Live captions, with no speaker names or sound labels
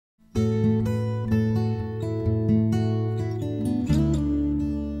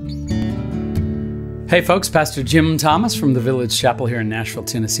Hey folks, Pastor Jim Thomas from the Village Chapel here in Nashville,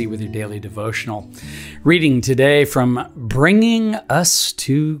 Tennessee with your daily devotional. Reading today from Bringing Us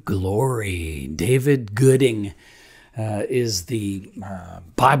to Glory. David Gooding is the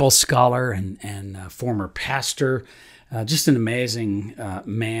Bible scholar and former pastor. Just an amazing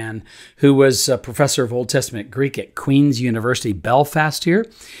man who was a professor of Old Testament Greek at Queen's University, Belfast here.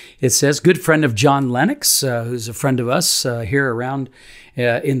 It says, good friend of John Lennox, who's a friend of us here around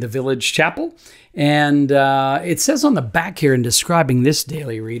in the Village Chapel. And it says on the back here in describing this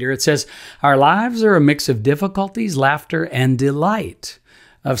daily reader, it says, our lives are a mix of difficulties, laughter, and delight,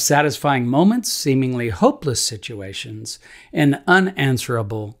 of satisfying moments, seemingly hopeless situations, and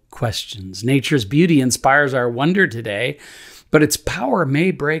unanswerable questions. Nature's beauty inspires our wonder today, but its power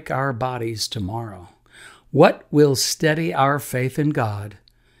may break our bodies tomorrow. What will steady our faith in God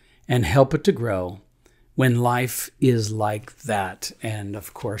and help it to grow when life is like that? And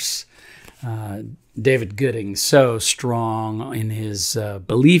of course, David Gooding, so strong in his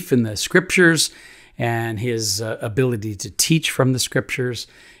belief in the Scriptures and his ability to teach from the Scriptures.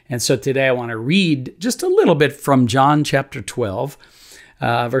 And so today I want to read just a little bit from John chapter 12,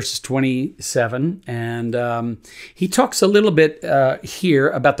 verses 27. And he talks a little bit here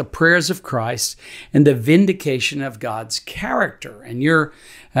about the prayers of Christ and the vindication of God's character. And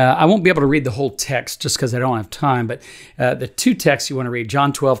I won't be able to read the whole text just because I don't have time, but the two texts you want to read,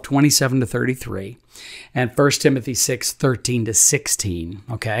 John 12, 27 to 33, and 1 Timothy 6, 13 to 16,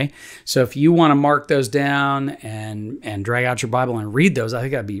 okay? So if you want to mark those down and drag out your Bible and read those, I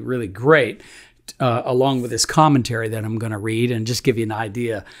think that'd be really great, along with this commentary that I'm going to read, and just give you an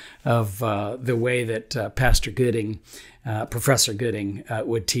idea of the way that Pastor Gooding, Professor Gooding,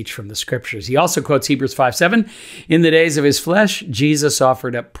 would teach from the Scriptures. He also quotes Hebrews 5:7. In the days of his flesh, Jesus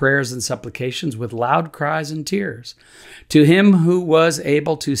offered up prayers and supplications with loud cries and tears to him who was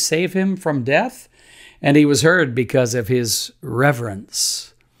able to save him from death, and he was heard because of his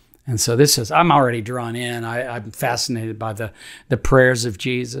reverence. And so this is, I'm already drawn in. I'm fascinated by the prayers of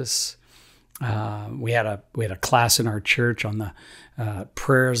Jesus. We had a class in our church on the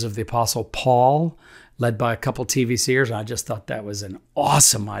prayers of the Apostle Paul, led by a couple TVCers, and I just thought that was an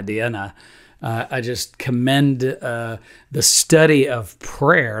awesome idea. And I just commend the study of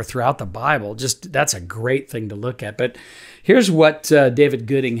prayer throughout the Bible. Just that's a great thing to look at. But here's what David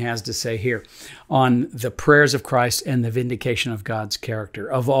Gooding has to say here on the prayers of Christ and the vindication of God's character.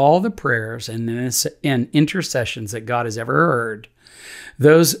 Of all the prayers and intercessions that God has ever heard,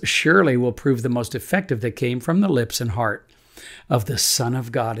 those surely will prove the most effective that came from the lips and heart of the Son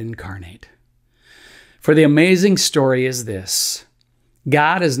of God incarnate. For the amazing story is this: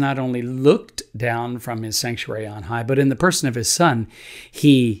 God has not only looked down from his sanctuary on high, but in the person of his Son,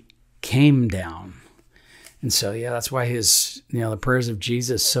 he came down. And so, yeah, that's why the prayers of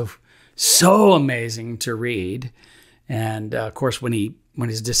Jesus so amazing to read. And of course, when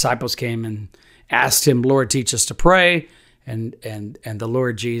his disciples came and asked him, Lord, teach us to pray, and the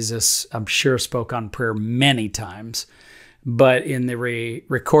Lord Jesus, I'm sure, spoke on prayer many times. But in the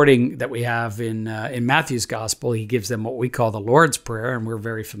recording that we have in Matthew's gospel, he gives them what we call the Lord's Prayer, and we're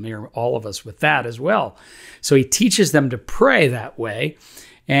very familiar, all of us, with that as well. So he teaches them to pray that way,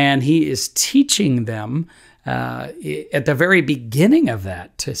 and he is teaching them at the very beginning of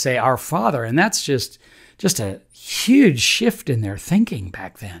that to say, Our Father, and that's just a huge shift in their thinking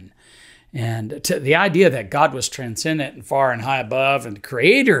back then. And to the idea that God was transcendent and far and high above and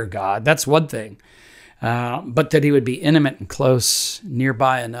creator God, that's one thing. But that he would be intimate and close,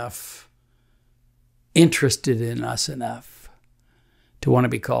 nearby enough, interested in us enough to want to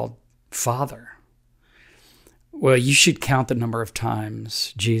be called Father. Well, you should count the number of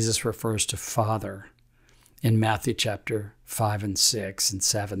times Jesus refers to Father in Matthew chapter 5 and 6 and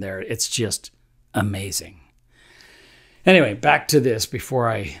 7 there. It's just amazing. Anyway, back to this before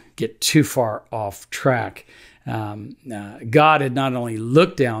I get too far off track. God had not only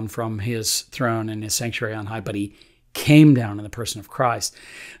looked down from his throne and his sanctuary on high, but he came down in the person of Christ.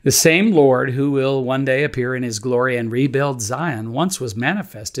 The same Lord who will one day appear in his glory and rebuild Zion once was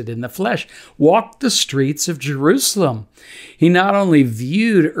manifested in the flesh, walked the streets of Jerusalem. He not only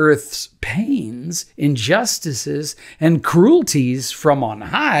viewed earth's pains, injustices, and cruelties from on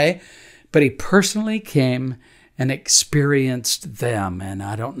high, but he personally came and experienced them. And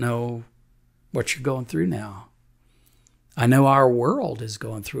I don't know what you're going through now. I know our world is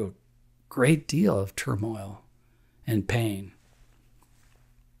going through a great deal of turmoil and pain.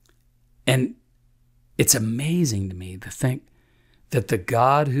 And it's amazing to me to think that the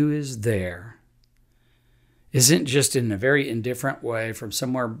God who is there isn't just in a very indifferent way from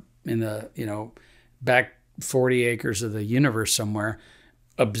somewhere in the, back 40 acres of the universe somewhere,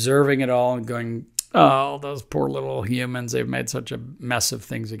 observing it all and going, Oh, those poor little humans, they've made such a mess of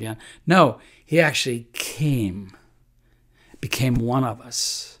things again. No, he actually became one of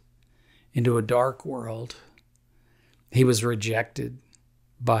us into a dark world. He was rejected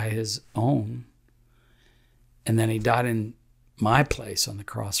by his own. And then he died in my place on the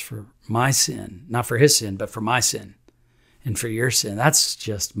cross for my sin, not for his sin, but for my sin and for your sin. That's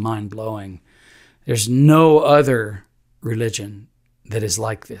just mind-blowing. There's no other religion that is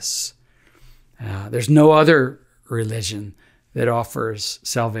like this. There's no other religion that offers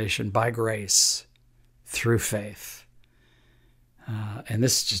salvation by grace through faith. And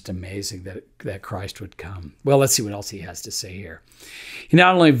this is just amazing that Christ would come. Well, let's see what else he has to say here. He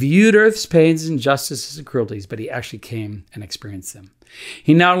not only viewed earth's pains, injustices, and cruelties, but he actually came and experienced them.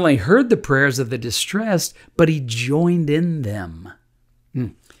 He not only heard the prayers of the distressed, but he joined in them.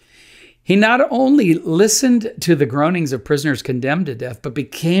 He not only listened to the groanings of prisoners condemned to death, but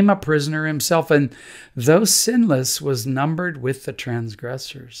became a prisoner himself, and though sinless, was numbered with the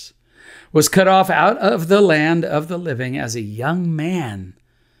transgressors, was cut off out of the land of the living as a young man,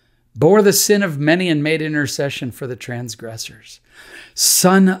 bore the sin of many and made intercession for the transgressors.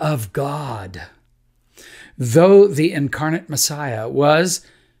 Son of God, though the incarnate Messiah was,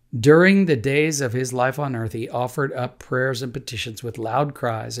 during the days of his life on earth, he offered up prayers and petitions with loud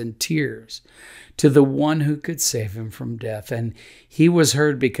cries and tears to the one who could save him from death. And he was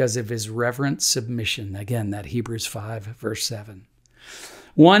heard because of his reverent submission. Again, that Hebrews 5, verse 7.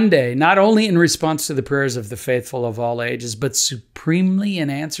 One day, not only in response to the prayers of the faithful of all ages, but supremely in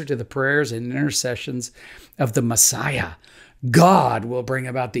answer to the prayers and intercessions of the Messiah, God will bring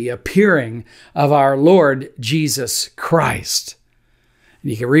about the appearing of our Lord Jesus Christ.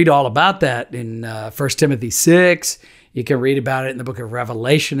 You can read all about that in 1 Timothy 6. You can read about it in the book of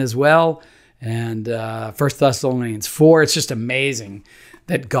Revelation as well, and 1 Thessalonians 4. It's just amazing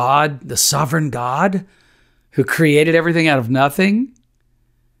that God, the sovereign God, who created everything out of nothing,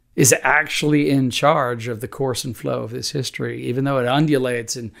 is actually in charge of the course and flow of this history, even though it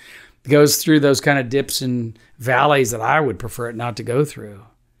undulates and goes through those kind of dips and valleys that I would prefer it not to go through.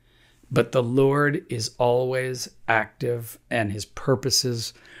 But the Lord is always active, and his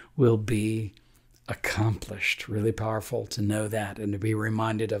purposes will be accomplished. Really powerful to know that and to be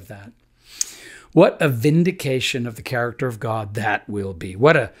reminded of that. What a vindication of the character of God that will be.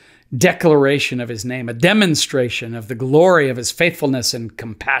 What a declaration of his name, a demonstration of the glory of his faithfulness and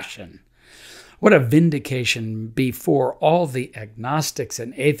compassion. What a vindication before all the agnostics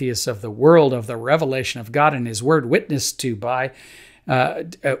and atheists of the world of the revelation of God and his word, witnessed to by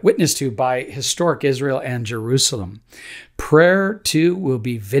historic Israel and Jerusalem. Prayer, too, will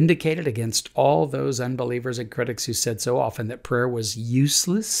be vindicated against all those unbelievers and critics who said so often that prayer was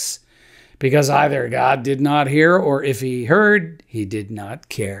useless because either God did not hear, or if he heard, he did not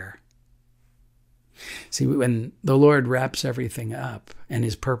care. See, when the Lord wraps everything up and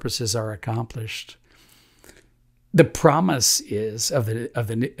his purposes are accomplished, the promise is of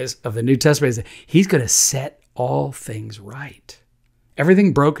the New Testament is that he's going to set all things right.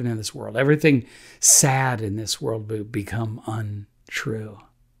 Everything broken in this world, everything sad in this world will become untrue.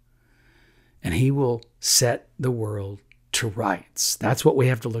 And he will set the world to rights. That's what we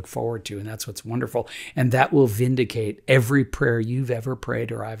have to look forward to, and that's what's wonderful. And that will vindicate every prayer you've ever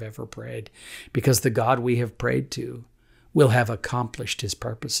prayed or I've ever prayed, because the God we have prayed to will have accomplished his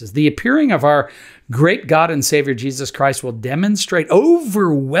purposes. The appearing of our great God and Savior Jesus Christ will demonstrate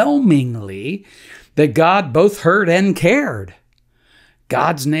overwhelmingly that God both heard and cared.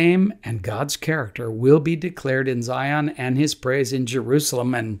 God's name and God's character will be declared in Zion and his praise in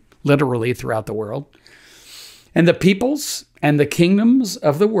Jerusalem and literally throughout the world. And the peoples and the kingdoms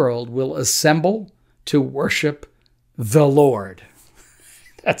of the world will assemble to worship the Lord.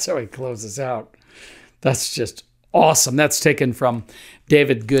 That's how he closes out. That's just awesome. That's taken from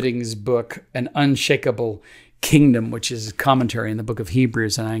David Gooding's book, An Unshakable Kingdom, which is a commentary in the book of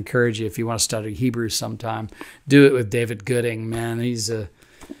Hebrews. And I encourage you, if you want to study Hebrews sometime, do it with David Gooding. Man, he's a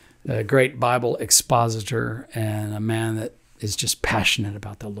great Bible expositor and a man that is just passionate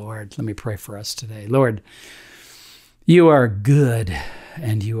about the Lord. Let me pray for us today. Lord, you are good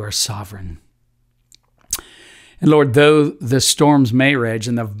and you are sovereign. And Lord, though the storms may rage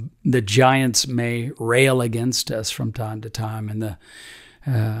and the giants may rail against us from time to time, and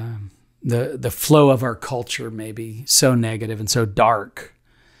the flow of our culture may be so negative and so dark,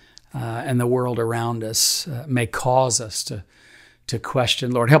 and the world around us may cause us to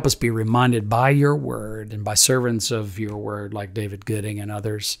question, Lord, help us be reminded by your word and by servants of your word like David Gooding and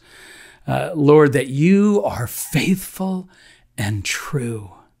others, Lord, that you are faithful and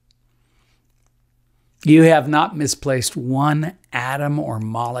true. You have not misplaced one atom or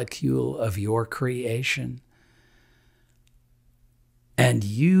molecule of your creation. And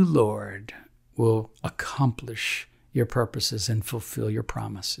you, Lord, will accomplish your purposes and fulfill your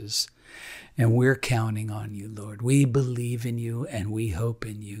promises. And we're counting on you, Lord. We believe in you and we hope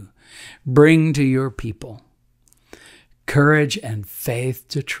in you. Bring to your people courage and faith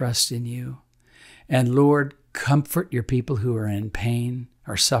to trust in you. And Lord, comfort your people who are in pain,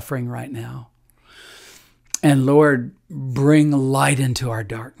 are suffering right now. And Lord, bring light into our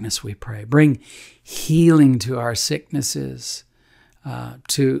darkness, we pray. Bring healing to our sicknesses,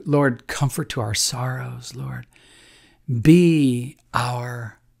 Lord, comfort to our sorrows, Lord. Be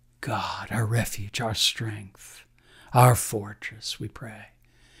our God, our refuge, our strength, our fortress, we pray.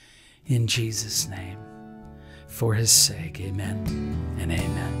 In Jesus' name, for his sake, amen and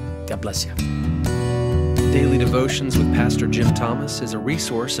amen. God bless you. Daily Devotions with Pastor Jim Thomas is a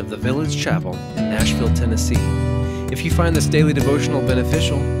resource of the Village Chapel in Nashville, Tennessee. If you find this daily devotional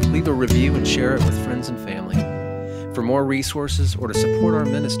beneficial, leave a review and share it with friends and family. For more resources or to support our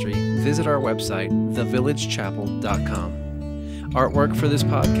ministry, visit our website, thevillagechapel.com. Artwork for this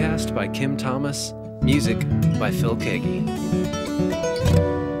podcast by Kim Thomas. Music by Phil Kagi.